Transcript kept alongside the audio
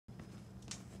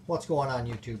What's going on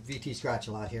YouTube? VT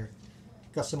Scratch-A-Lot here.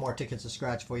 Got some more tickets to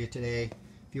scratch for you today.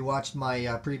 If you watched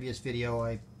my previous video,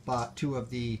 I bought 2 of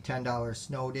the $10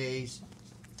 snow days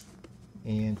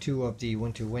and 2 of the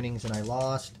winter winnings, and I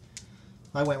lost.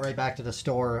 I went right back to the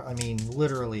store. I mean,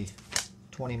 literally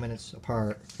 20 minutes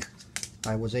apart.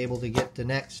 I was able to get the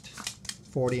next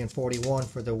 40 and 41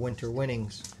 for the winter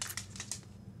winnings.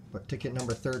 But ticket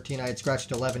number 13, I had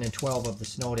scratched 11 and 12 of the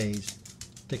snow days.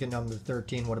 Ticket number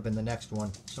 13 would have been the next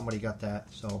one. Somebody got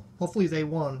that. So hopefully they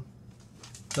won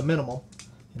the minimal,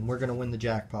 and we're going to win the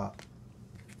jackpot.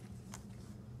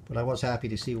 But I was happy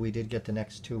to see we did get the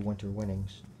next 2 winter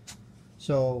winnings.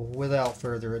 So without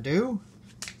further ado,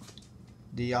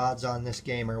 the odds on this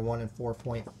game are 1 in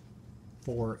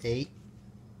 4.48.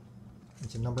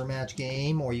 It's a number match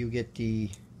game, or you get the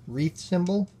wreath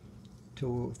symbol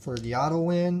for the auto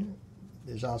win.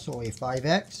 There's also a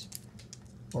 5X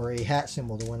or a hat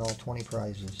symbol to win all 20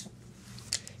 prizes.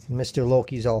 And Mr.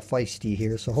 Loki's all feisty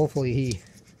here, so hopefully he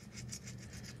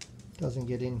doesn't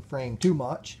get in frame too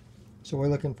much. So we're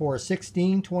looking for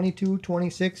 16, 22,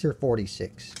 26, or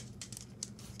 46.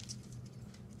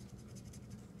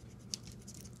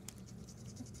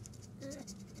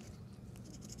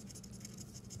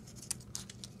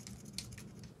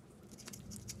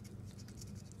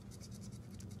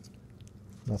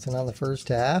 Nothing on the first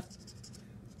half.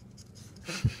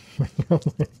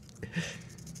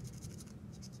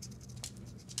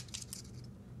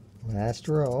 Last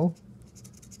row.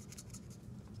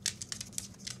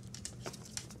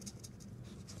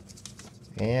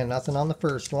 And nothing on the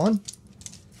first one.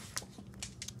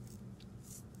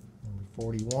 Number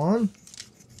 41.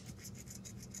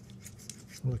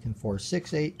 Looking for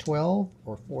 6, 8, 12,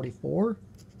 or 44.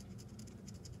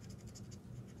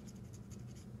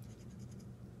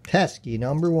 Pesky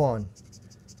number 1.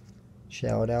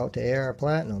 Shout out to AR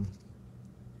Platinum.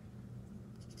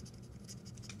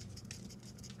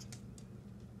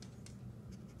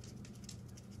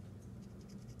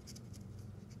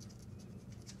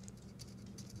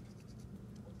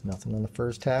 Nothing on the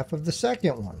first half of the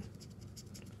second one.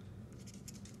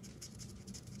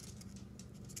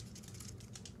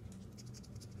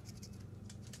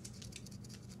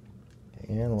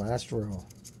 And last row.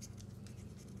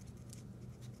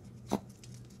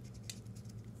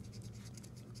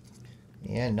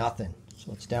 And nothing.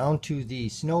 So it's down to the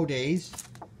snow days.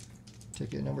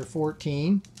 Ticket number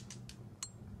 14.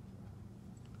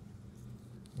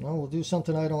 Well, we'll do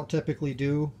something I don't typically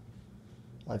do.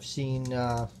 I've seen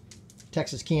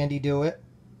Texas Candy do it.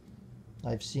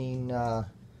 I've seen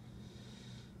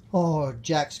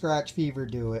Jack Scratch Fever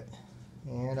do it.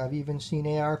 And I've even seen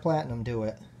AR Platinum do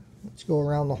it. Let's go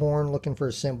around the horn looking for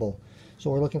a symbol. So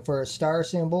we're looking for a star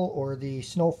symbol or the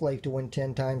snowflake to win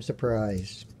 10 times the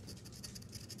prize.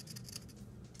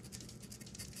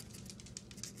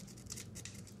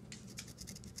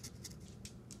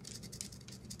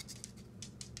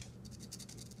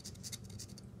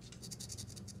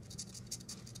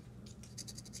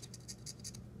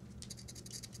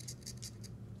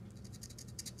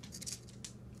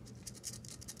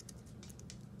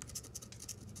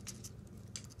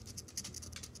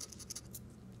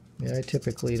 Yeah, I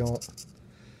typically don't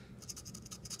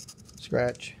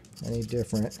scratch any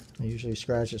different. I usually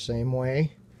scratch the same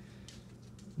way.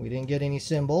 We didn't get any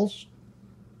symbols.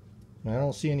 I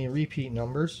don't see any repeat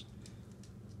numbers.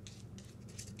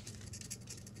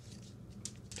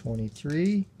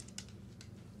 23,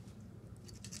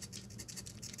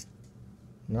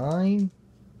 9,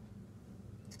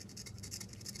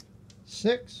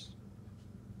 6,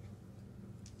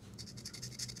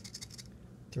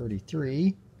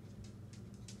 33,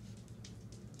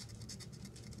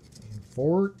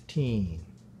 14.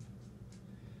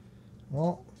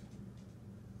 Well,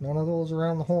 none of those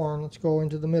around the horn. Let's go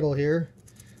into the middle here.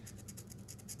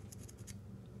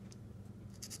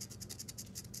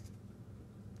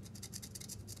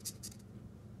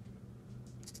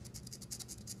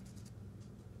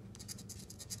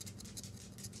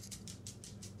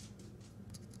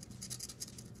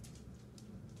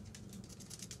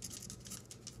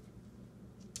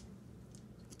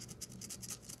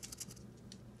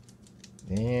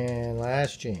 And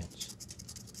last chance.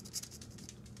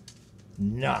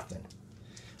 Nothing.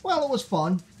 Well, it was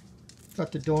fun.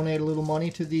 Got to donate a little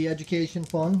money to the education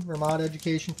fund, Vermont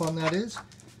Education Fund that is.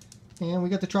 And we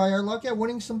got to try our luck at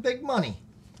winning some big money.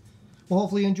 Well,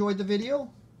 hopefully you enjoyed the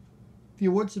video. If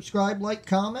you would, subscribe, like,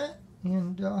 comment,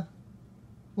 and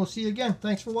we'll see you again.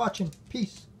 Thanks for watching.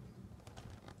 Peace.